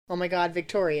Oh my god,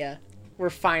 Victoria. We're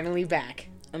finally back.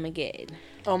 Oh my god.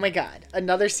 Oh my god.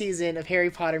 Another season of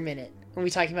Harry Potter Minute. When we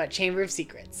talking about Chamber of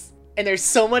Secrets. And there's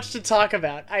so much to talk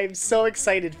about. I am so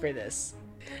excited for this.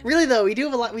 Really though, we do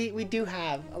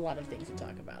have a lot of things to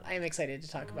talk about. I am excited to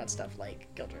talk about stuff like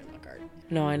Gilderoy Lockhart.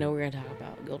 No, I know we're gonna talk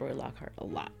about Gilderoy Lockhart a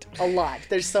lot. A lot.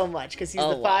 There's so much because he's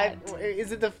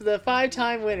the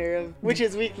 5-time winner of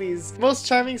Witches Weekly's Most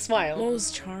Charming Smile.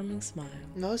 Most charming smile.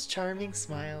 Most charming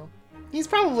smile. He's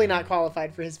probably not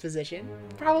qualified for his position.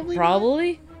 Probably.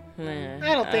 Nah,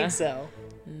 I don't think so.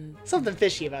 Something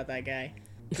fishy about that guy.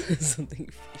 Something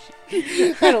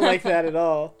fishy. I don't like that at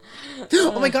all.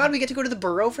 Oh my god, we get to go to the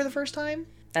Burrow for the first time?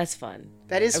 That's fun.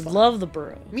 That is I fun. love the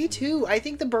Burrow. Me too. I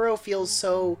think the Burrow feels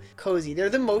so cozy. They're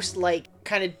the most, like,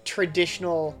 kind of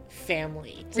traditional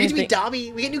family. We get to meet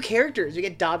Dobby. We get new characters. We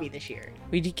get Dobby this year.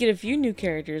 We did get a few new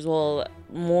characters. Well,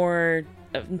 more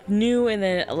new and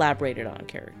then elaborated on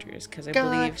characters. Because I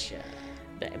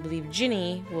believe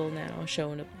Ginny will now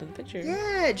show up in the picture.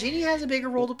 Yeah, Ginny has a bigger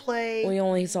role to play. We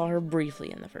only saw her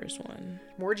briefly in the first one.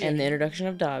 More Ginny. And the introduction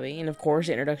of Dobby. And, of course,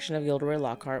 the introduction of Gilderoy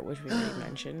Lockhart, which we already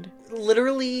mentioned.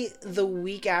 Literally, the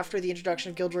week after the introduction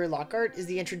of Gilderoy Lockhart is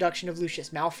the introduction of Lucius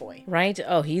Malfoy. Right?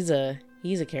 Oh, he's a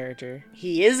character.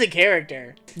 He is a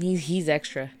character. He's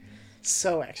extra.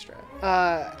 So extra.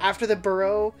 After the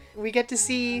Burrow, we get to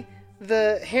see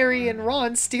the Harry and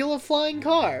Ron steal a flying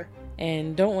car.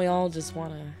 And don't we all just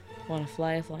want to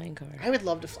fly a flying car? I would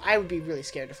love to I would be really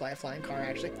scared to fly a flying car,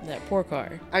 actually. That poor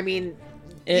car. I mean,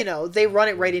 they run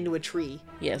it right into a tree.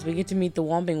 Yes, we get to meet the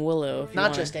Whomping Willow.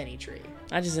 Not just any tree.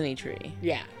 Not just any tree.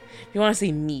 Yeah. If you want to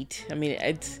say meat, I mean,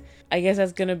 I guess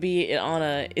that's gonna be on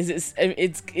a.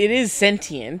 It is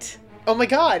sentient. Oh my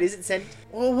god, is it sentient?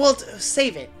 Well,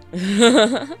 save it.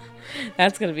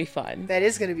 That's gonna be fun. That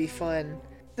is gonna be fun.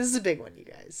 This is a big one, you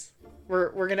guys.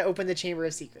 We're gonna open the Chamber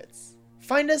of Secrets.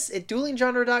 Find us at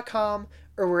duelinggenre.com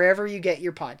or wherever you get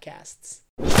your podcasts.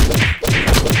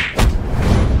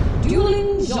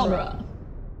 Dueling Genre.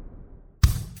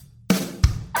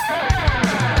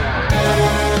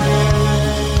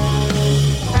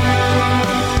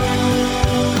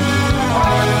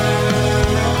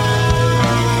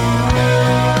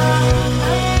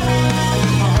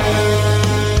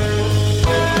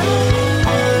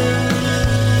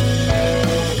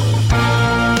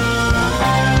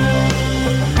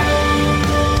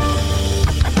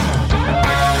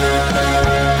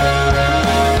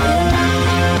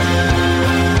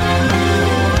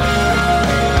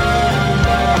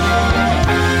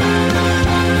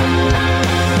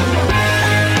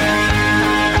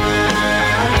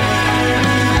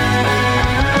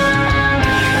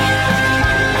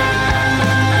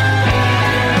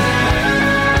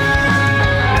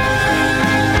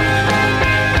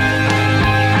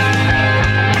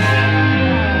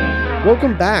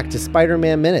 Welcome back to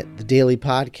Spider-Man Minute, the daily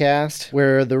podcast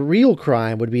where the real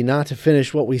crime would be not to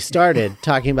finish what we started,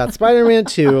 talking about Spider-Man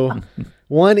 2,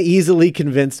 one easily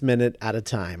convinced minute at a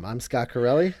time. I'm Scott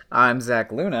Corelli. I'm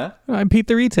Zach Luna. I'm Pete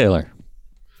the Retailer.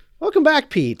 Welcome back,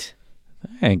 Pete.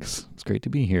 Thanks. It's great to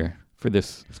be here for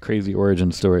this crazy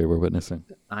origin story we're witnessing.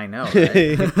 I know,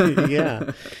 right?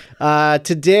 Yeah.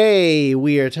 Today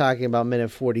we are talking about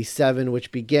minute 47,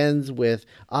 which begins with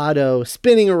Otto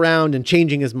spinning around and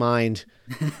changing his mind,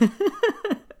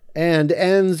 and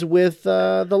ends with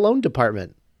the loan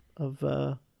department of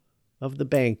the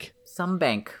bank. Some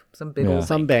big old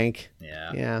Some bank.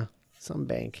 Yeah. Some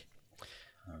bank.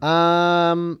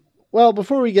 Well,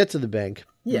 before we get to the bank,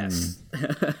 yes,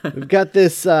 we've got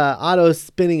this Otto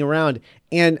spinning around,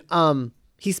 and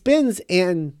he spins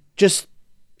and just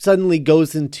suddenly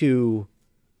goes into.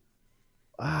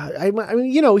 I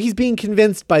mean, he's being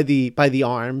convinced by the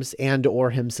arms and or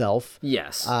himself.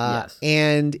 Yes.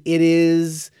 And it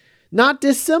is not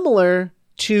dissimilar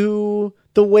to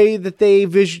the way that they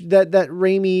that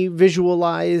Raimi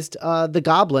visualized the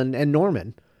Goblin and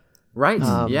Norman. Right.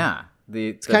 Yeah.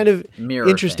 It's kind of mirror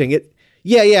interesting. thing.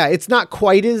 It's not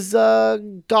quite as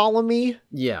Gollum-y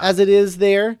as it is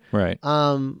there. Right.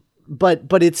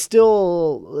 But it's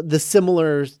still the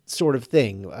similar sort of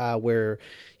thing where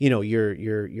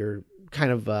you're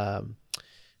kind of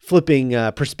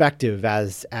flipping perspective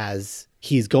as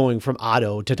he's going from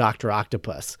Otto to Dr.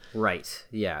 Octopus. Right.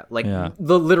 Yeah.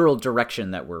 The literal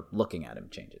direction that we're looking at him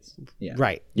changes. Yeah.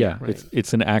 Right. Yeah. Right.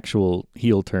 It's an actual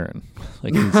heel turn.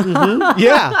 Like he's,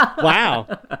 Yeah. Wow.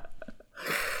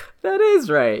 That is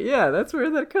right. Yeah, that's where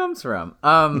that comes from.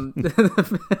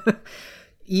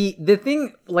 The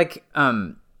thing,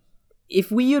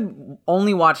 if we had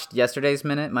only watched Monday's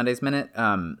minute,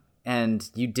 and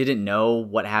you didn't know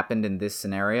what happened in this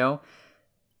scenario,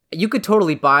 you could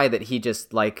totally buy that he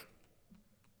just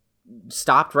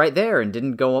stopped right there and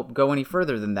didn't go any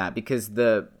further than that, because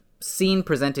the scene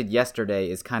presented yesterday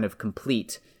is kind of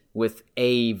complete with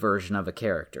a version of a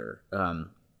character,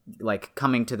 like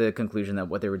coming to the conclusion that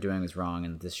what they were doing was wrong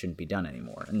and this shouldn't be done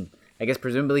anymore. And I guess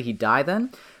presumably he died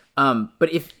then.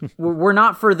 But if we're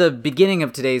not for the beginning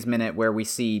of today's minute where we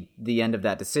see the end of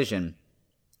that decision,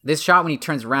 this shot when he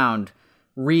turns around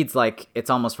reads like it's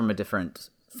almost from a different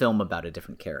film about a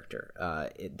different character.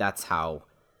 That's how.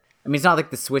 I mean, it's not like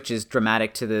the switch is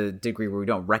dramatic to the degree where we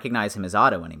don't recognize him as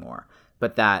Otto anymore,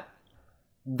 but that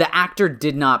the actor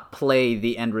did not play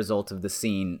the end result of the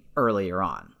scene earlier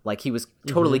on. Like, he was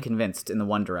totally convinced in the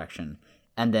one direction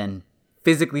and then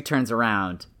physically turns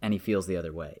around and he feels the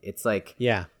other way. It's like,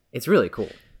 Yeah. it's really cool.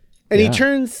 And he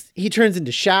turns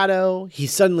into shadow. He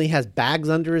suddenly has bags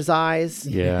under his eyes.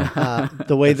 Yeah.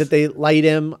 The way that they light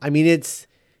him. I mean, it's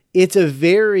a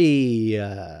very,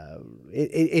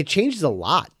 it changes a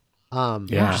lot.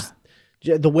 Yeah.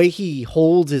 The way he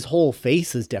holds his whole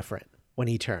face is different when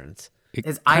he turns. His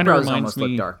kinda eyebrows reminds almost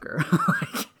look me- darker.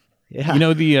 Like, Yeah. You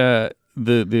know the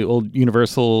old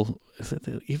Universal. Is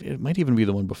it might even be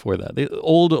the one before that. The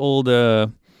old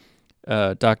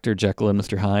Dr. Jekyll and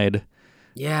Mr. Hyde.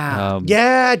 yeah.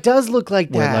 Yeah, it does look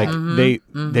like Where that. like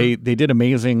they did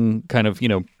amazing kind of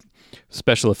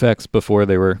special effects before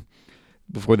they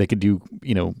could do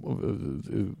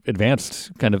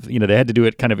advanced kind of they had to do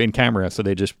it kind of in camera, so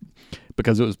they just,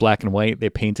 because it was black and white, they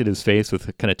painted his face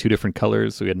with kind of two different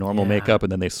colors, so he had normal makeup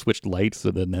and then they switched lights,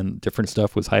 so then different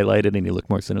stuff was highlighted and he looked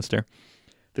more sinister.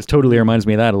 This totally reminds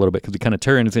me of that a little bit, because he kind of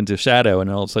turns into shadow and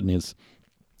all of a sudden his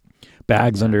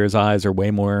bags under his eyes are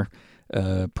way more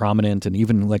prominent, and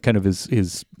even like kind of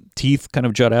his teeth kind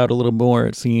of jut out a little more,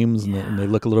 it seems, and they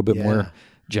look a little bit more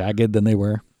jagged than they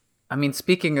were. I mean,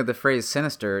 speaking of the phrase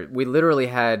sinister, we literally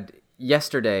had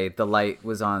yesterday the light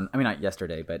was on. I mean, not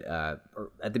yesterday, but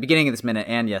at the beginning of this minute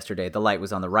and yesterday, the light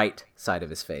was on the right side of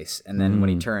his face, and then when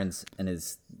he turns and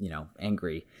is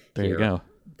angry, There you go.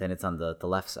 Then it's on the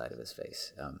left side of his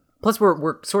face. Plus,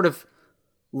 we're sort of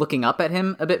looking up at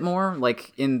him a bit more.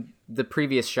 Like in the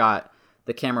previous shot,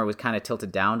 the camera was kind of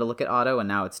tilted down to look at Otto, and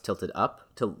now it's tilted up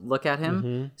to look at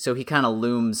him. So he kind of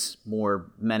looms more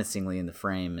menacingly in the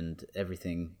frame and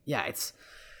everything. Yeah,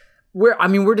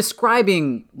 we're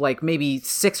describing like maybe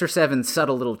 6 or 7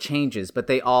 subtle little changes, but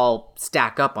they all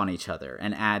stack up on each other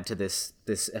and add to this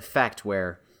effect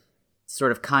where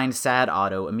sort of kind, sad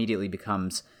Otto immediately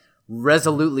becomes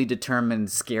resolutely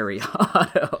determined, scary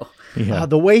Otto. Yeah.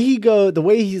 The way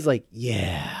he's like,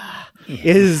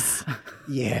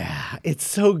 it's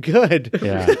so good.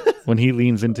 Yeah. When he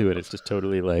leans into it, it's just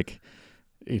totally like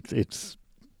it's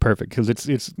perfect, because it's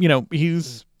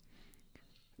he's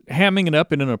hamming it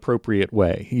up in an appropriate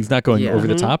way. He's not going over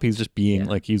the top. He's just being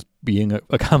like he's being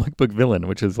a comic book villain,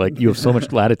 which is like you have so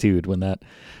much latitude to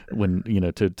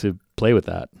play with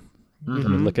that. I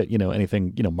mean, look at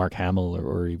anything Mark Hamill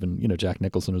or even Jack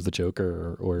Nicholson as the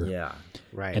Joker or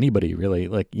Right. anybody really,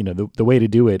 like the way to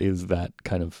do it is that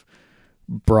kind of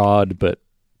broad but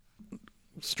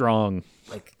strong,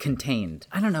 Like contained.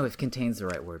 I don't know if contained's the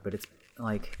right word, but it's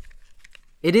like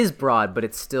it is broad, but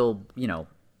it's still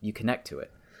you connect to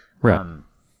it. right?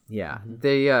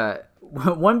 The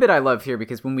one bit I love here,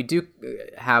 because when we do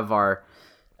have our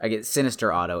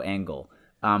sinister Otto angle,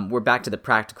 we're back to the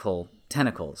practical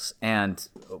tentacles, and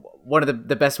one of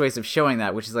the best ways of showing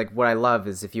that, which is like what I love,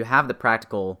 is if you have the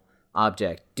practical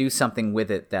object, do something with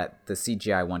it that the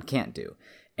CGI one can't do.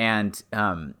 And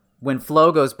when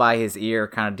Flo goes by his ear,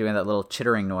 kind of doing that little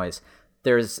chittering noise,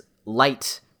 there's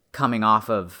light coming off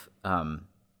of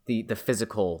the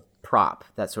physical prop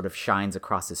that sort of shines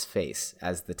across his face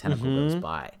as the tentacle goes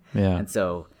by. Yeah. And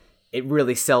so it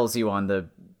really sells you on the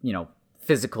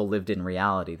physical lived-in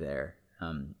reality there.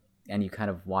 And you kind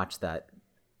of watch that,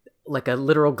 like a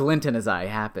literal glint in his eye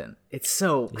happen. It's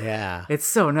so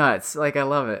nuts. Like, I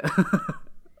love it.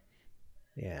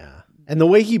 Yeah. And the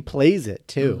way he plays it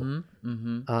too.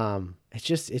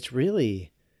 It's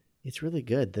really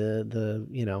good.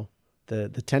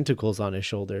 The tentacles on his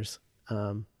shoulders.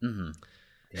 Telling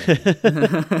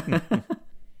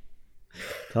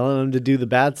him to do the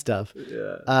bad stuff. It's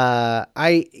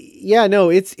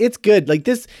good. Like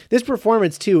this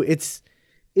performance too.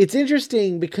 It's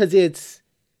interesting because it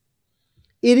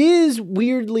is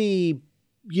weirdly,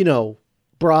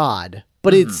 broad,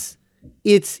 but it's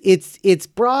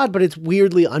broad, but it's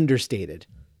weirdly understated.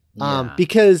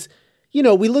 Because,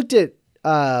 we looked at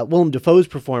Willem Dafoe's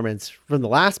performance from the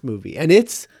last movie, and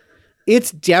it's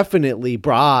definitely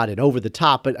broad and over the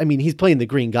top, but I mean, he's playing the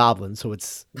Green Goblin, so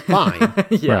it's fine.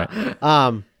 Right.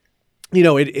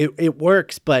 It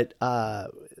works, but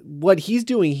what he's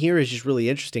doing here is just really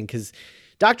interesting because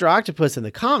Dr. Octopus in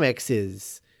the comics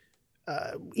is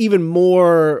even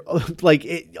more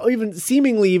even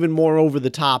seemingly even more over the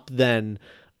top than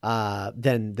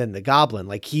the Goblin.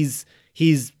 Like he's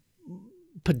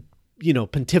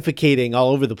pontificating all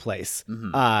over the place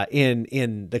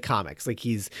in the comics. Like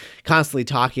he's constantly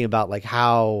talking about like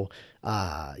how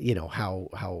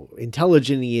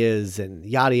intelligent he is and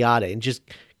yada yada, and just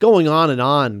going on and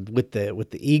on with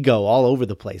the ego all over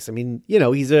the place. I mean,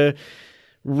 he's a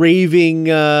raving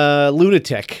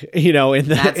lunatic, in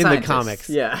the comics.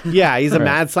 Yeah, he's a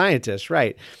mad scientist,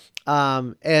 right?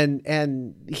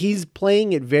 And he's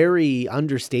playing it very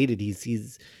understated.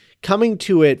 He's coming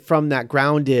to it from that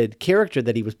grounded character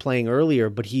that he was playing earlier,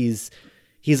 but he's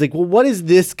like, well, what is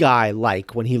this guy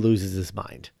like when he loses his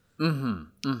mind? And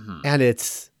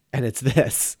it's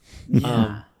this.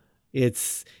 Yeah.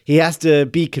 He has to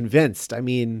be convinced. I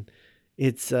mean,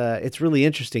 it's really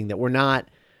interesting that we're not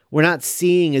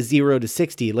seeing a 0 to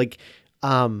 60. Like,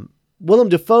 Willem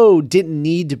Dafoe didn't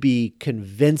need to be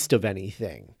convinced of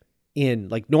anything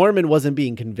Norman wasn't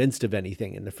being convinced of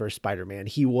anything in the first Spider-Man.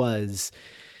 He was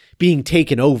being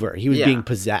taken over. He was being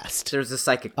possessed. There's a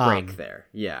psychic break there.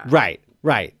 Yeah.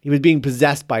 Right. He was being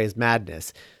possessed by his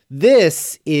madness.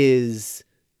 This is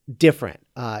different.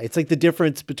 It's like the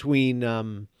difference between,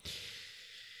 the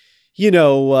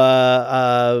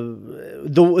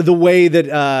way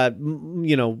that,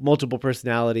 multiple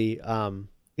personality,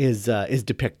 is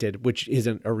depicted, which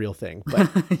isn't a real thing, but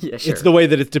yeah, sure. It's the way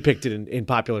that it's depicted in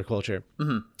popular culture.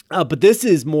 But this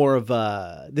is more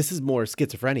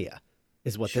schizophrenia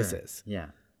is what this is. Yeah.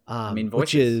 Voices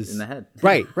which is in the head.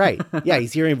 Right. Yeah.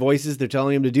 He's hearing voices. They're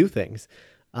telling him to do things.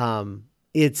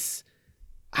 It's,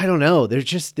 I don't know.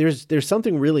 There's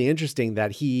something really interesting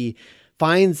that he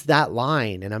finds that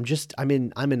line, and I'm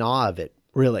in awe of it,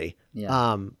 really.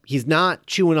 Yeah. He's not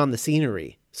chewing on the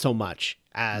scenery so much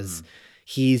as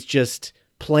he's just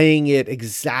playing it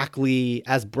exactly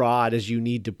as broad as you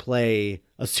need to play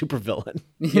a supervillain,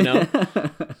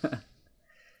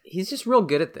 He's just real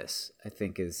good at this, I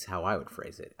think is how I would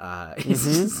phrase it.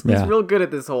 He's real good at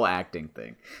this whole acting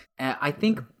thing. And I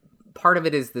think part of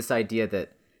it is this idea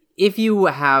that if you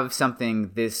have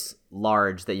something this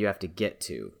large that you have to get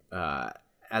to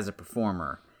as a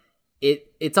performer,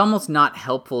 it's almost not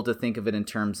helpful to think of it in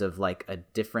terms of like a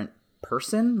different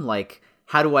person. Like,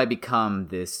 how do I become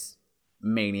this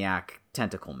maniac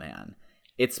tentacle man?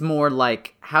 It's more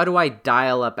like, how do I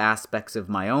dial up aspects of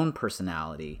my own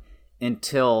personality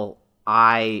until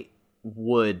I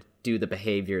would do the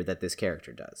behavior that this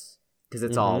character does? Because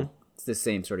it's the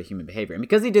same sort of human behavior. And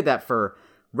because he did that for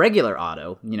regular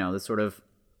Otto, this sort of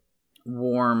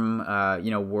warm,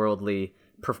 worldly,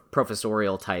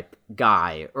 professorial type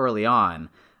guy early on,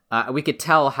 we could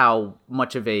tell how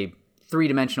much of a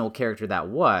three-dimensional character that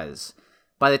was.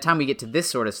 By the time we get to this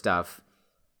sort of stuff,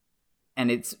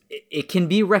 and it can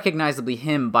be recognizably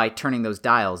him by turning those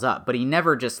dials up, but he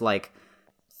never just like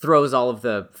throws all of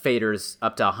the faders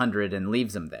up to 100 and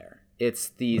leaves them there. It's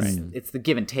the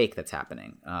give and take that's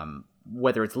happening.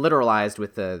 Whether it's literalized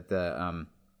with the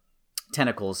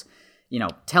tentacles,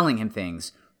 telling him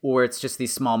things, or it's just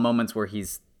these small moments where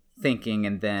he's thinking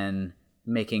and then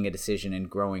making a decision and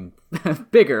growing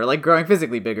bigger, like growing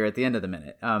physically bigger at the end of the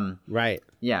minute. Right.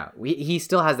 Yeah. He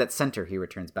still has that center he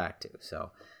returns back to. So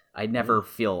I never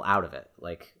feel out of it.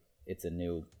 Like it's a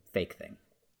new fake thing.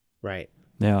 Right.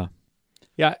 Yeah.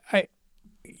 Yeah.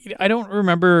 I don't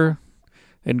remember,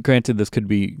 and granted this could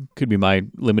be my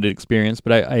limited experience,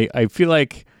 but I feel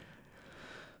like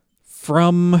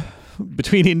from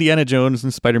between Indiana Jones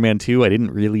and Spider-Man 2, I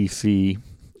didn't really see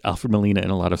Alfred Molina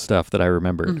in a lot of stuff that I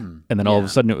remembered. And then all of a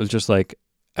sudden it was just like,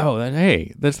 oh,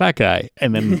 hey, that's that guy.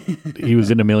 And then he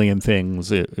was in a million things,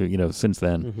 since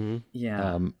then.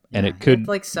 Yeah. And it could...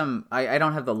 like some... I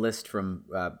don't have the list from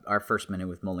our first minute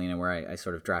with Molina where I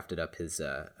sort of drafted up his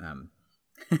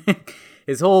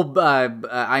his whole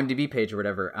IMDb page or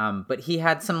whatever. But he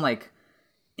had some like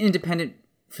independent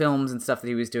films and stuff that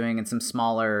he was doing and some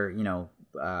smaller,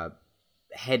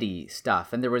 heady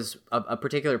stuff. And there was a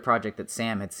particular project that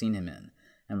Sam had seen him in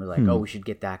and was like, oh, we should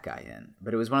get that guy in.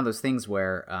 But it was one of those things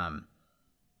where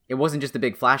it wasn't just the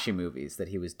big flashy movies that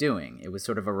he was doing. It was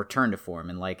sort of a return to form.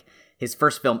 And like his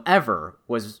first film ever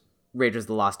was Raiders of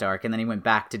the Lost Ark. And then he went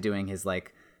back to doing his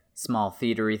like small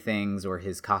theatery things or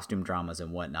his costume dramas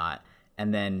and whatnot.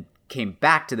 And then came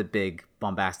back to the big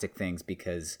bombastic things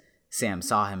because Sam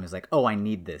saw him as like, oh, I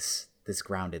need this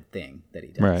grounded thing that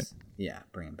he does. Right. Yeah,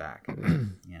 bring him back.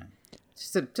 Yeah,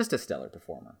 just a stellar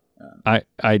performer.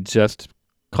 I just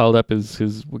called up his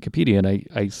Wikipedia, and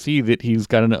I see that he's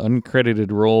got an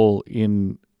uncredited role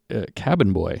in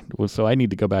Cabin Boy, so I need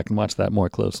to go back and watch that more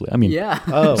closely. I mean, Yeah.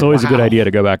 Oh, it's always a good wow. idea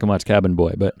to go back and watch Cabin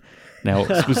Boy, but now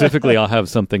specifically, I'll have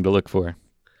something to look for.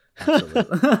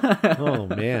 Oh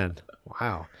man,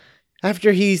 wow.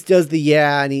 After he does the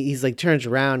and he's like turns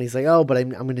around, he's like, oh, but I'm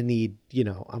gonna need,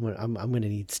 I'm gonna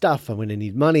need stuff. I'm gonna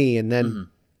need money, and then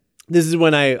this is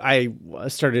when I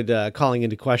started calling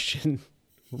into question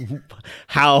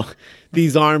how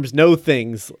these arms know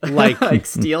things like Like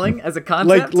stealing as a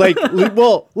concept? like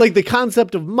the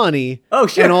concept of money. Oh,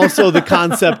 sure. And also the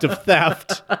concept of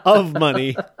theft of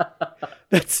money.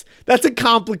 That's a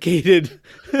complicated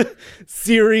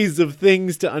series of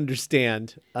things to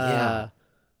understand. Yeah.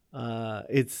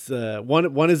 It's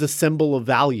one is a symbol of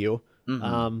value,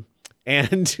 and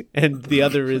the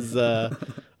other is a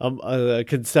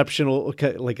conceptual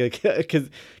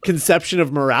conception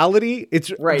of morality.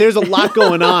 It's Right. There's a lot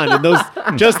going on in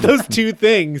those two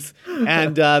things,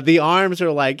 and the arms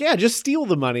are like, yeah, just steal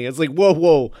the money. It's like,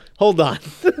 whoa, hold on.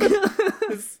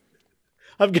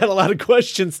 I've got a lot of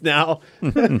questions now.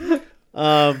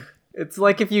 It's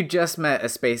like if you just met a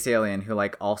space alien who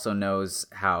like also knows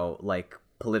how like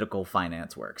political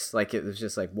finance works. Like it was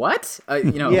just like, what?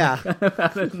 Yeah.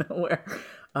 Out of nowhere.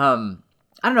 I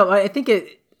don't know. I think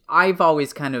I've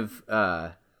always kind of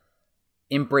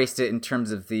embraced it in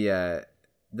terms of the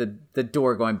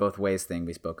door going both ways thing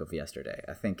we spoke of yesterday.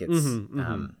 I think it's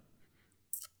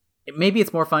maybe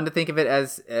it's more fun to think of it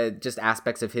as just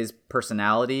aspects of his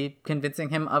personality convincing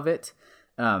him of it.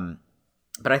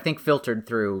 But I think filtered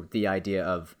through the idea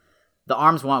of the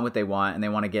arms want what they want and they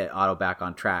want to get Otto back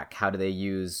on track. How do they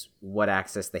use what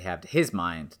access they have to his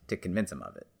mind to convince him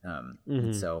of it?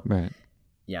 And so, Right.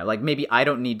 yeah, like maybe I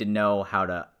don't need to know how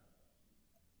to.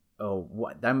 Oh,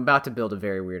 what? I'm about to build a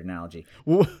very weird analogy.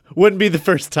 Wouldn't be the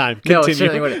first time. No, Continue. it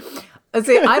certainly wouldn't. I'd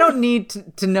say I don't need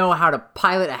to know how to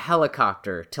pilot a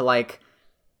helicopter to like,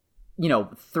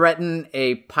 threaten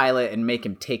a pilot and make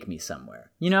him take me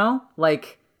somewhere.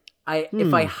 Like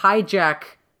if I hijack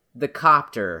the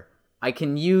copter, I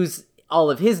can use all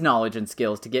of his knowledge and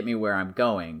skills to get me where I'm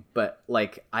going, but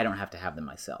like I don't have to have them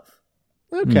myself.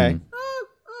 Okay.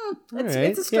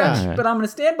 It's a stretch, Yeah. but I'm going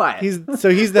to stand by it.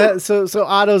 So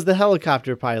Otto's the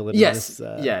helicopter pilot. Yes.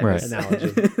 In this, Yeah. Right.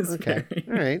 analogy. It's Okay. very-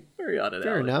 All right. very odd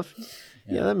Fair analogy. enough.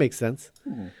 Yeah, that makes sense.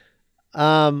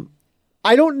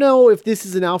 I don't know if this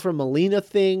is an Alfred Molina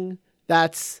thing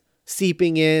that's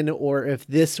seeping in, or if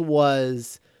this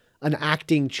was an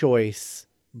acting choice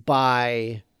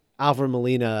by Alfred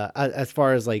Molina as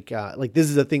far as like this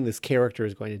is a thing this character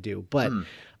is going to do. But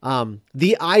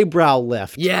the eyebrow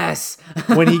lift Yes.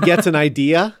 when he gets an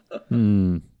idea,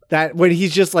 that when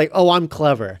he's just like, oh, I'm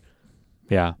clever.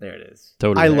 Yeah. There it is.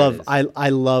 Totally. I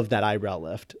love that eyebrow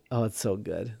lift. Oh, it's so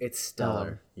good. It's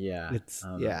stellar. Yeah. It's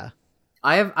Um,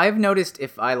 I've noticed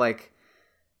if I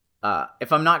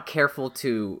if I'm not careful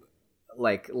to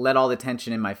like let all the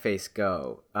tension in my face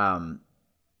go,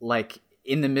 like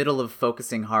in the middle of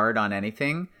focusing hard on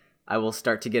anything, I will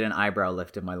start to get an eyebrow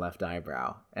lift in my left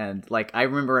eyebrow. And like I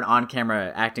remember an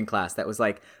on-camera acting class that was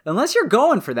like, unless you're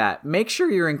going for that, make sure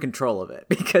you're in control of it,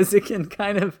 because it can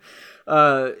kind of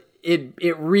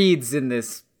it reads in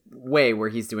this way where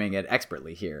he's doing it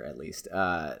expertly here, at least.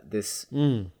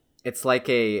 It's like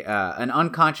an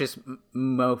unconscious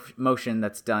motion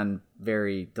that's done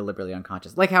very deliberately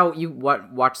unconscious. Like how you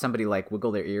watch somebody like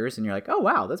wiggle their ears and you're like, oh,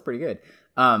 wow, that's pretty good.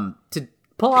 To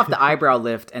pull off the eyebrow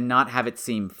lift and not have it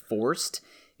seem forced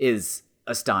is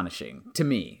astonishing to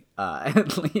me.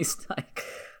 At least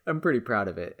I'm pretty proud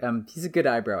of it. He's a good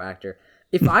eyebrow actor.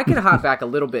 If I could hop back a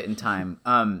little bit in time,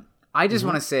 I just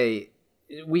want to say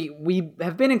we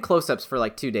have been in close-ups for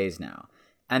like 2 days now.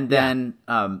 And then,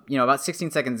 about 16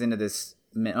 seconds into this,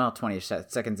 20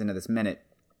 seconds into this minute,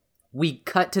 we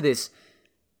cut to this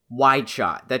wide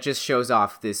shot that just shows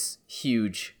off this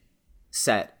huge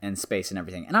set and space and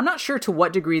everything. And I'm not sure to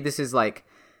what degree this is like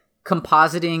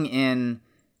compositing in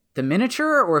the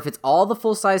miniature or if it's all the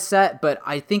full-size set, but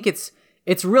I think it's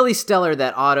really stellar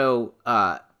that Otto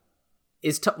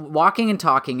is walking and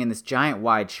talking in this giant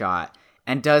wide shot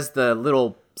and does the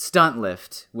little stunt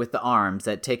lift with the arms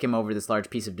that take him over this large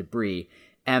piece of debris,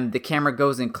 and the camera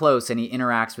goes in close and he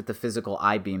interacts with the physical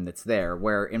I-beam that's there,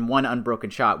 where in one unbroken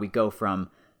shot we go from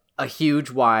a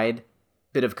huge wide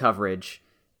bit of coverage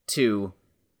to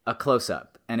a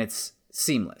close-up, and it's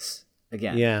seamless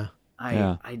again. Yeah.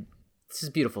 This is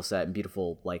a beautiful set and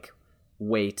beautiful like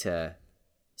way to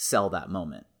sell that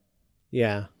moment.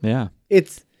 Yeah. Yeah.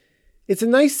 It's a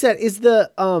nice set. Is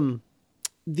the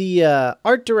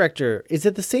art director, is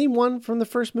it the same one from the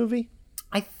first movie?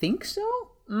 I think so.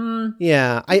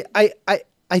 Yeah.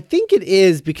 I I think it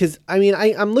is because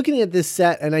I'm looking at this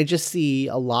set and I just see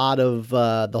a lot of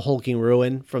the hulking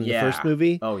ruin from the first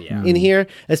movie. Oh yeah. In here,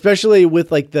 especially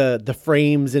with like the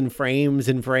frames and frames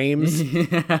and frames.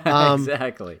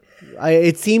 Exactly.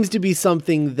 It seems to be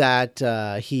something that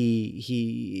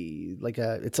he like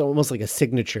it's almost like a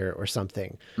signature or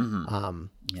something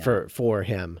for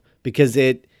him, because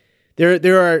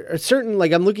there are certain,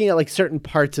 like I'm looking at like certain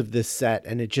parts of this set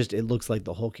and it looks like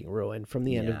the hulking ruin from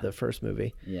the end of the first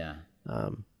movie. Yeah.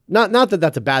 Not that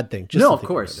that's a bad thing. Just No, of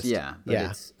course. Yeah. But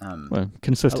Yeah. It's, Well,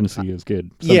 consistency is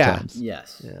good Yeah. sometimes.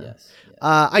 yes. Yes.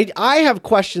 I have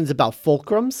questions about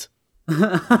fulcrums.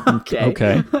 Okay.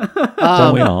 Okay.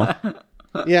 Don't we all?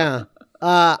 Yeah.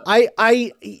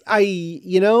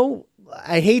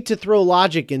 I hate to throw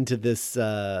logic into this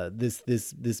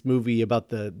this movie about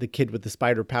the kid with the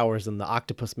spider powers and the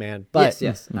octopus man, but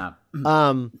Yes. No.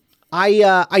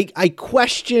 I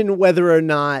question whether or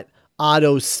not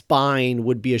Otto's spine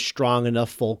would be a strong enough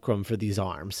fulcrum for these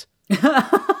arms. Because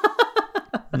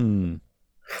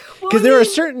there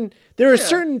are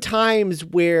certain times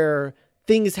where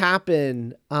things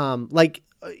happen, like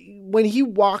when he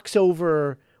walks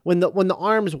over, when the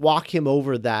arms walk him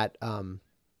over that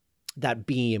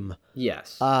beam.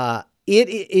 Yes.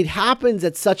 It happens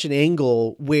at such an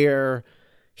angle where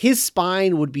his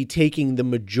spine would be taking the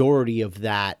majority of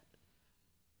that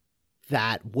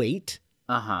weight.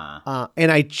 And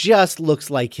it just looks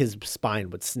like his spine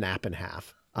would snap in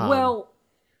half.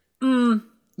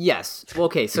 Yes. Well,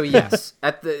 okay, so yes.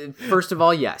 First of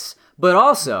all, yes. But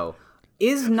also,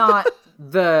 is not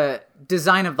the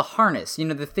design of the harness,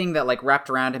 the thing that like wrapped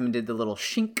around him and did the little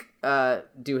shink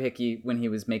doohickey when he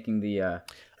was making the thing.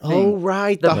 Oh,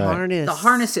 right, the harness. The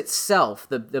harness itself,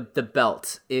 the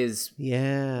belt is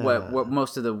what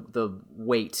most of the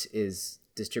weight is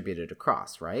distributed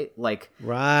across, right? Like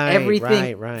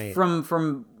everything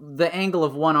from the angle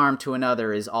of one arm to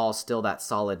another is all still that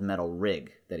solid metal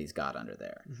rig that he's got under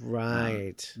there.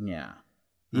 Right. Yeah.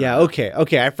 Yeah.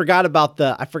 Okay. I forgot about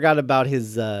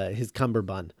his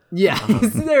cummerbund. Yeah.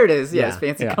 There it is. Yeah. His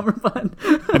fancy cummerbund.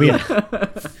 I mean,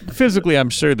 physically, I'm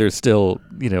sure there's still,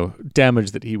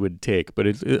 damage that he would take, but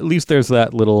at least there's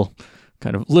that little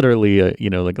kind of literally,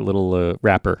 like a little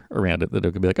wrapper around it that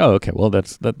it could be like, oh, okay, well,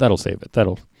 that'll save it.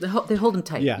 They hold him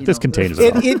tight. Yeah. This contains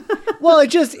it. Well,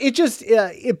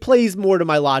 it plays more to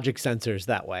my logic sensors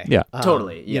that way. Yeah.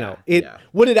 Totally. Yeah.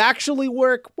 Would it actually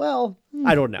work? Well,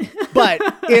 I don't know, but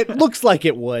it looks like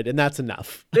it would, and that's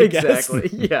enough. I Exactly.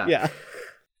 guess. Yeah. Yeah.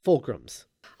 Fulcrums.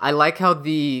 I like how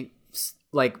the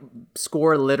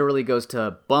score literally goes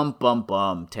to bum bum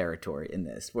bum territory in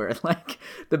this, where like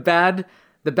the bad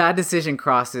decision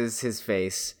crosses his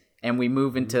face, and we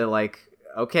move into like,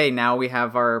 okay, now we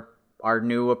have our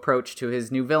new approach to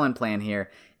his new villain plan here,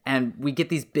 and we get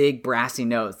these big brassy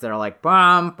notes that are like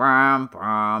bum bum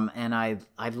bum, and I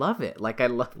love it. Like I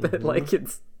love that like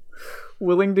it's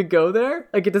willing to go there.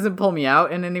 Like it doesn't pull me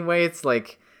out in any way. It's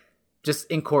like just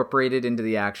incorporated into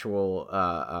the actual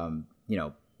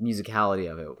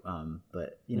musicality of it.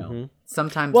 But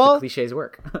sometimes the cliches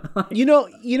work.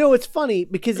 It's funny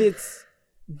because it's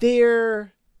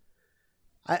there.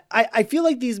 I feel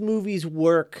like these movies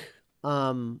work.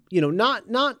 Not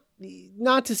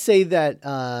to say that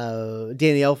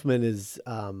Danny Elfman is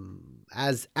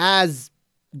as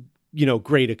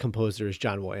great a composer as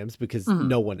John Williams, because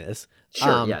no one is.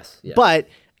 Sure. Yes. But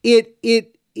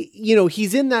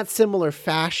he's in that similar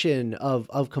fashion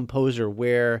of composer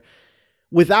where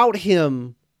without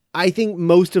him, I think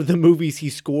most of the movies he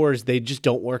scores, they just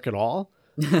don't work at all.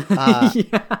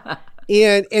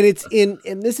 And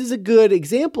this is a good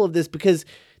example of this, because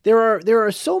there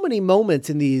are so many moments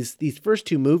in these first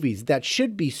two movies that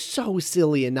should be so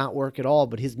silly and not work at all,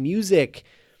 but his music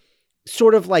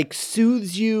sort of like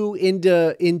soothes you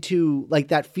into like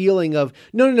that feeling of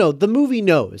no, the movie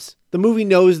knows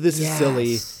this is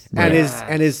silly and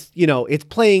is it's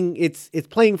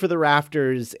playing for the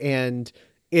rafters, and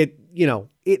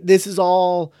this is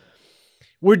all,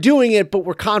 we're doing it, but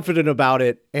we're confident about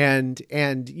it, and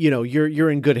you're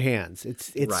in good hands.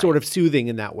 It's sort of soothing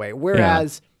in that way.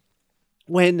 Whereas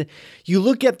when you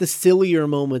look at the sillier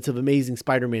moments of Amazing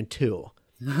Spider-Man 2,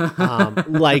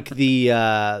 like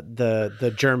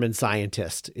the German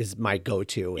scientist is my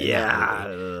go-to in that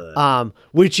movie.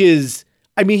 Which is,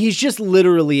 he's just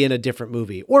literally in a different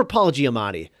movie. Or Paul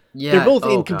Giamatti. Yeah. They're both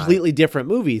in completely different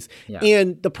movies. Yeah.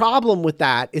 And the problem with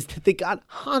that is that they got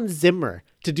Hans Zimmer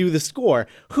to do the score,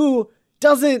 who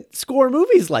doesn't score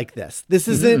movies like this. This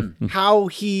isn't how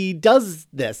he does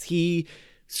this. He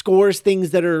scores things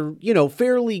that are,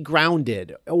 fairly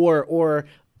grounded or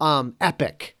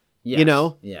epic.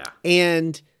 Yes. Yeah.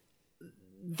 And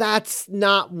that's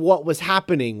not what was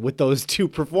happening with those two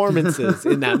performances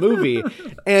in that movie.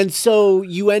 And so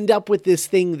you end up with this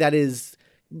thing that is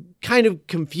kind of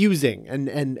confusing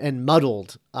and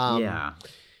muddled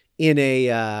in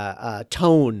a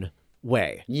tone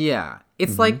way. Yeah.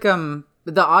 It's like the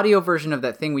audio version of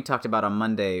that thing we talked about on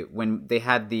Monday when they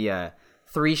had the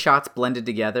 3 shots blended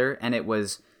together, and it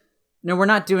was, no, we're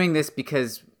not doing this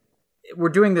because we're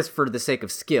doing this for the sake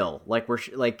of skill. Like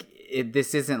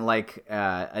this isn't like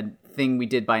a thing we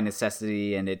did by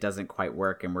necessity and it doesn't quite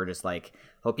work and we're just like,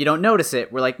 hope you don't notice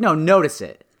it. We're like, no, notice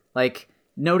it. Like,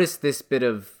 notice this bit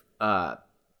of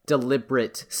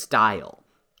deliberate style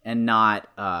and not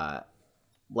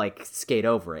like skate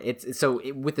over it.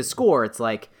 With the score, it's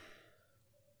like,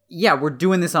 yeah, we're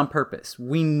doing this on purpose.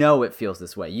 We know it feels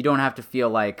this way. You don't have to feel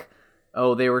like,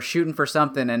 oh, they were shooting for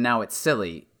something and now it's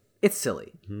silly. It's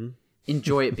silly. Mm-hmm.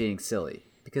 Enjoy it being silly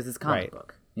because it's comic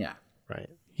book. Yeah. Right.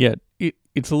 Yeah.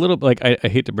 It's a little like, I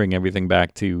hate to bring everything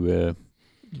back to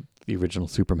the original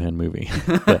Superman movie.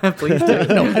 But, Please do.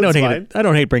 No, I don't hate it. I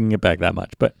don't hate bringing it back that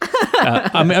much, but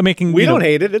I'm making we don't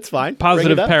hate it. It's fine.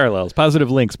 Positive parallels, positive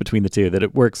links between the two. That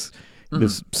it works.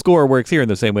 This score works here in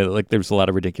the same way that like there's a lot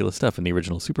of ridiculous stuff in the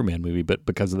original Superman movie, but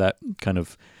because of that kind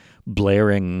of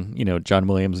blaring, John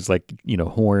Williams is like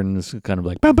horns, kind of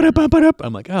like bump it up.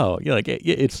 I'm like, oh yeah, like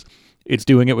it's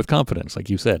doing it with confidence, like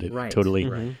you said. It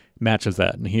totally matches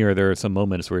that. And here there are some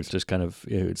moments where it's just kind of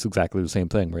it's exactly the same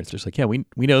thing, where it's just like, yeah, we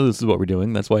know this is what we're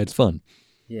doing. That's why it's fun.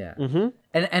 Yeah. Mm-hmm.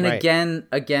 And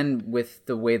again with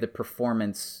the way the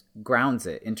performance grounds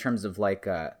it in terms of like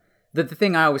the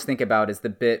thing I always think about is the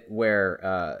bit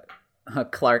where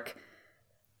Clark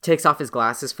takes off his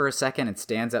glasses for a second and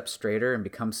stands up straighter and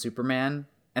becomes Superman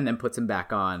and then puts him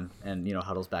back on and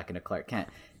huddles back into Clark Kent.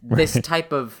 This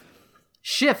type of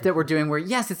shift that we're doing where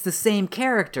yes, it's the same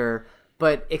character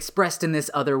but expressed in this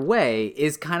other way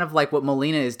is kind of like what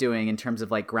Molina is doing in terms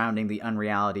of like grounding the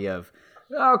unreality of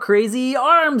crazy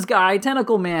arms guy,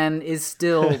 Tentacle Man is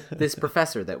still this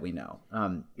professor that we know.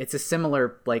 It's a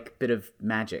similar like bit of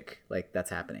magic like that's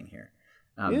happening here.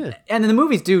 And then the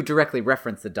movies do directly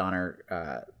reference the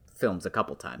Donner films a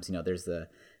couple times. There's the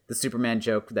Superman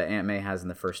joke that Aunt May has in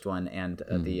the first one, and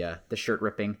the shirt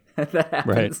ripping that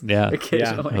happens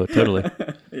occasionally. Oh, totally.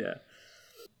 Yeah.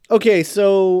 Okay,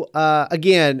 so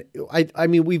again, I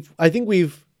think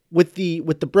we've with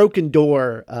the broken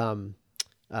door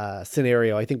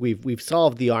scenario, I think we've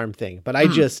solved the arm thing, but I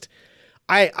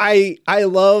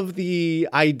love the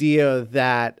idea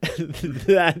that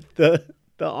that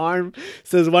the arm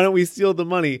says, why don't we steal the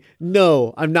money?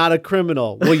 No, I'm not a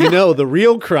criminal. Well, the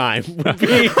real crime would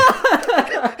be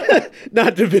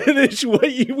not to finish what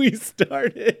we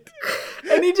started.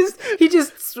 And he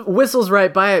just whistles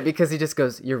right by it because he just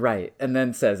goes, you're right, and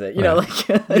then says it.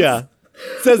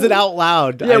 Says it out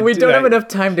loud. Yeah, we don't have enough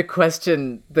time to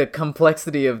question the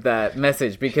complexity of that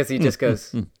message because he just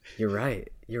goes, you're right.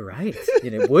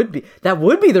 That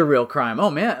would be the real crime. Oh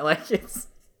man, like it's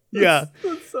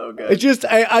so good. It's just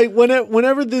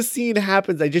whenever this scene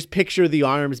happens, I just picture the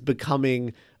arms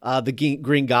becoming the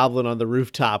Green Goblin on the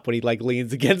rooftop when he like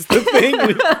leans against the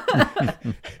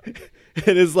thing.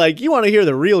 And is like, you want to hear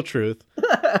the real truth.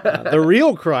 The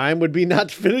real crime would be not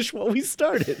to finish what we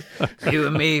started. You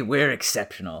and me, we're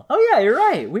exceptional. Oh yeah, you're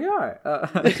right. We are.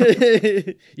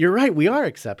 You're right. We are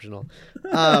exceptional.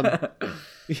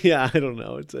 Yeah, I don't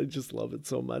know. I just love it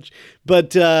so much.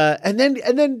 But and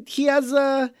then he has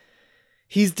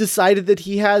he's decided that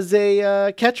he has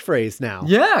a catchphrase now.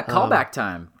 Yeah, callback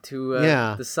time to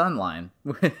the Sun line,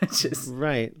 which is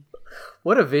right.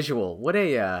 What a visual! What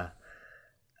a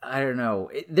I don't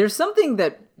know. There's something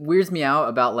that weirds me out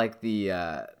about like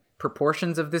the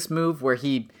proportions of this move, where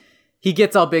he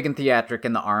gets all big and theatric,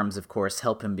 and the arms, of course,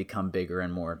 help him become bigger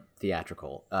and more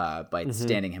theatrical by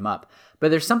standing him up.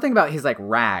 But there's something about his like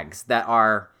rags that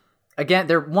are, again,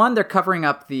 they're covering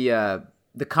up the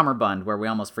cummerbund where we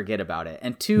almost forget about it,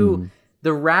 and two,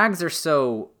 the rags are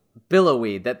so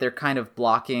billowy that they're kind of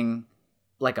blocking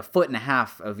like 1.5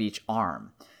 feet of each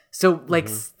arm. So like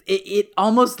it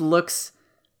almost looks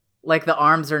like the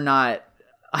arms are not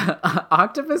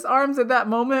octopus arms at that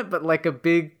moment, but like a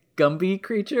big Gumby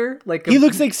creature. Like he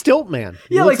looks like Stiltman.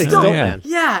 Yeah, like Stiltman.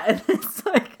 Yeah, and it's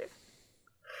like,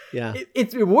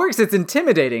 it works. It's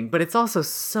intimidating, but it's also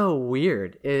so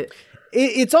weird.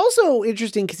 It's also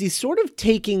interesting because he's sort of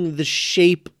taking the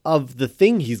shape of the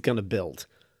thing he's gonna build.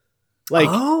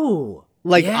 Otto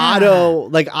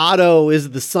is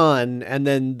the sun, and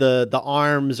then the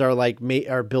arms are like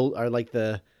built are like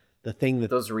the the thing that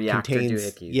those reactor contains,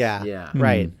 doohickeys. yeah,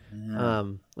 right.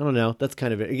 I don't know. That's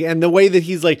kind of it. And the way that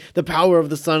he's like the power of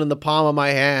the sun in the palm of my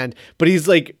hand, but he's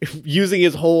like using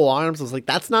his whole arms. I was like,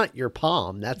 that's not your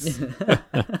palm. That's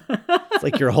it's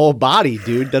like your whole body,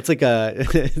 dude. That's like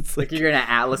it's like you're gonna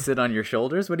atlas it on your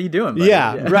shoulders. What are you doing, buddy?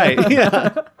 Yeah, right.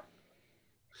 Yeah.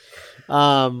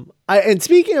 And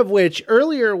speaking of which,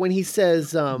 earlier when he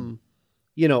says,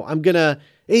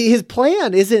 his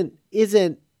plan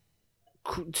isn't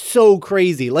so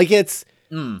crazy. Like it's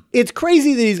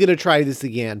crazy that he's going to try this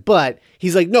again, but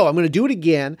he's like, no, I'm going to do it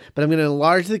again, but I'm going to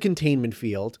enlarge the containment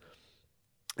field.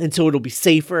 And so it'll be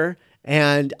safer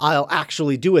and I'll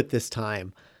actually do it this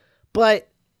time. But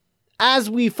as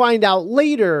we find out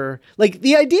later, like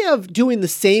the idea of doing the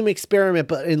same experiment,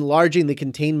 but enlarging the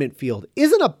containment field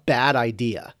isn't a bad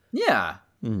idea. Yeah.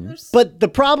 But the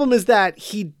problem is that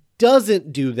he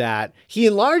doesn't do that. He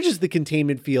enlarges the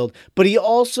containment field, but he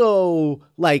also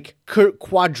like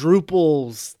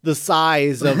quadruples the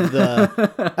size of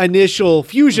the initial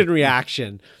fusion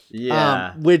reaction,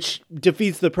 which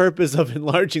defeats the purpose of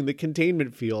enlarging the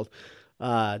containment field.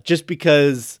 Just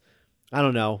because, I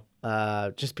don't know,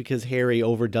 just because Harry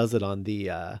overdoes it on the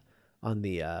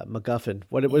MacGuffin.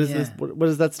 What is this? What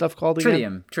is that stuff called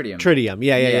again? Tritium.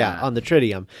 Yeah. On the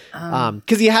tritium.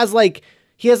 Because he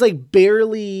has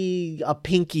barely a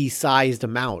pinky sized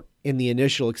amount in the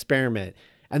initial experiment,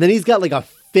 and then he's got like a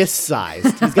fist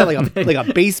sized. He's got like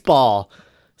a baseball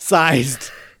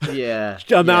sized.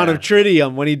 Amount of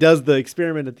tritium when he does the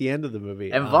experiment at the end of the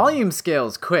movie. And volume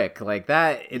scales quick like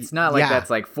that. It's not like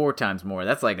that's like 4 times more.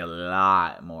 That's like a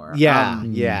lot more.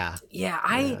 I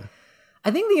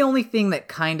think the only thing that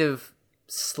kind of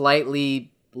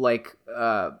slightly like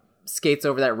skates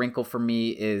over that wrinkle for me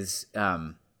is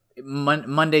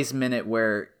Monday's Minute,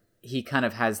 where he kind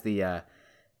of has the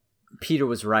Peter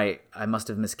was right, I must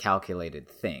have miscalculated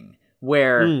thing,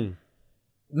 where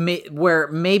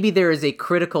maybe there is a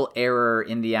critical error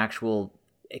in the actual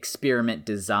experiment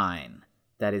design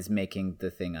that is making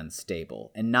the thing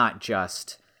unstable, and not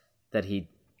just that he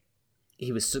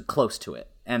was so close to it,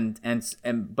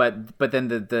 but then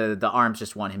the arms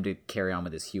just want him to carry on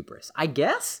with his hubris, I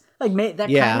guess. Like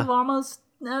kind of almost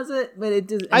does it, but it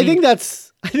does. I think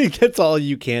that's all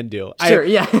you can do. Sure,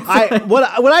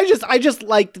 I just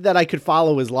liked that I could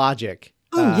follow his logic.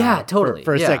 Totally.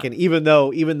 For a second, even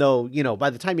though, by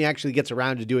the time he actually gets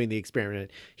around to doing the experiment,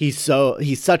 he's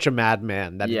such a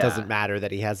madman that it doesn't matter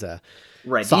that he has a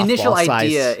right. The initial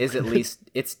idea is at least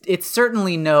it's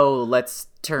certainly no. Let's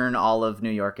turn all of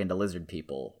New York into lizard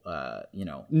people.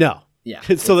 No. Yeah.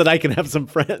 So that I can have some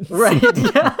friends. Right.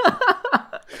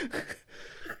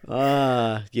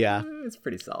 Yeah. It's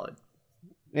pretty solid.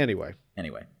 Anyway.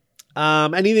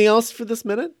 Anything else for this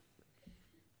minute?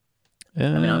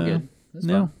 I'm good.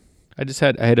 No.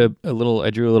 Fun. I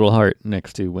drew a little heart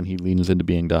next to when he leans into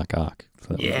being Doc Ock.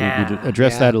 So we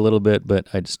addressed that a little bit, but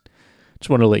I just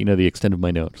want to let you know the extent of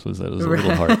my notes was that it was a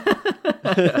little heart.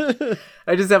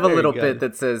 I just have a little bit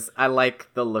that says, I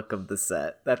like the look of the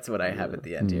set. That's what I have at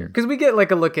the end here. Because we get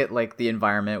like a look at like the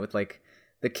environment with like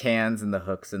the cans and the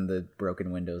hooks and the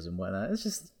broken windows and whatnot. It's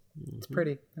just, it's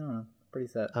pretty. I don't know. Pretty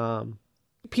set.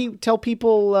 Tell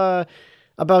people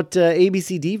about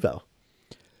ABC Devo.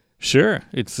 Sure.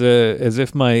 It's as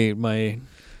if my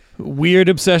weird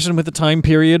obsession with the time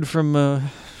period from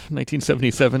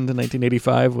 1977 to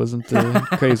 1985 wasn't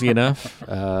crazy enough.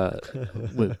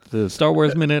 With the Star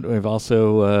Wars Minute, we've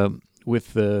also,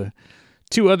 with the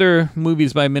 2 other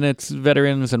movies by minutes,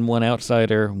 veterans and one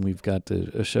outsider, we've got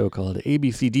a show called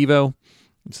ABC Devo.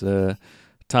 It's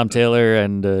Tom Taylor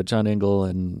and John Engel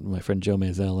and my friend Joe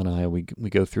Mazel and I, we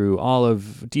go through all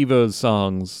of Devo's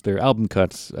songs, their album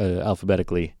cuts,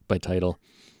 alphabetically by title.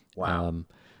 Wow.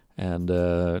 And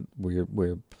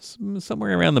we're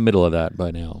somewhere around the middle of that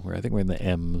by now. I think we're in the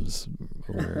M's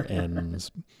or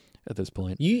N's at this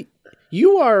point.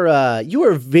 You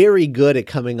are very good at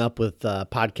coming up with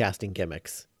podcasting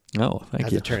gimmicks. Oh, thank you.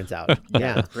 As it turns out,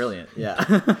 yeah, brilliant. Yeah,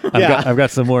 I've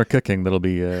got some more cooking that'll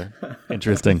be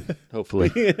interesting. Hopefully,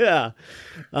 yeah.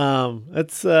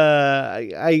 That's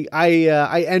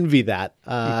I envy that.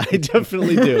 I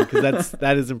definitely do, because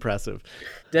that is impressive.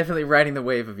 Definitely riding the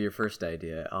wave of your first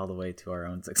idea all the way to our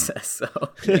own success. So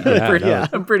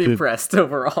I'm pretty impressed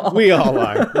overall. We all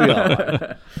are.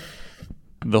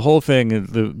 The whole thing,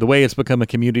 the way it's become a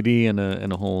community and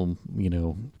a whole,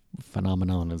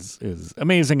 phenomenon is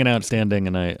amazing and outstanding,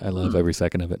 and I love every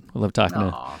second of it. I love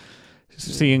talking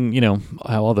seeing,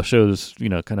 how all the shows,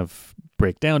 kind of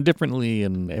break down differently,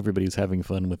 and everybody's having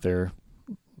fun with their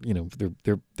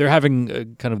they're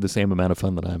having kind of the same amount of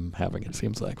fun that I'm having. It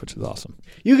seems like, which is awesome.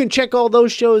 You can check all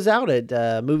those shows out at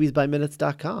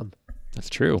moviesbyminutes.com. That's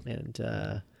true.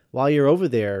 And while you're over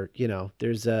there,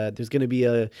 there's going to be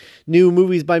a new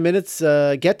Movies by Minutes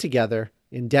get together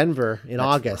in Denver in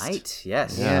August. Right.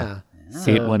 Yes. Yeah.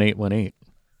 81818.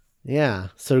 Yeah.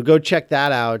 So go check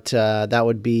that out. That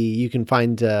would be, you can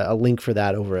find a link for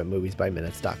that over at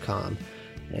moviesbyminutes.com.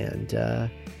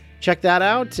 And check that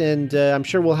out. And I'm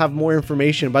sure we'll have more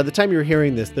information. By the time you're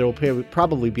hearing this, there will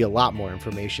probably be a lot more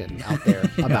information out there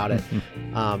about it.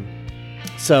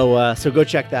 So go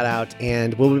check that out.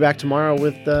 And we'll be back tomorrow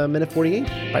with Minute 48.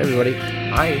 Bye, everybody.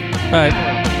 Bye.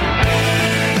 Bye.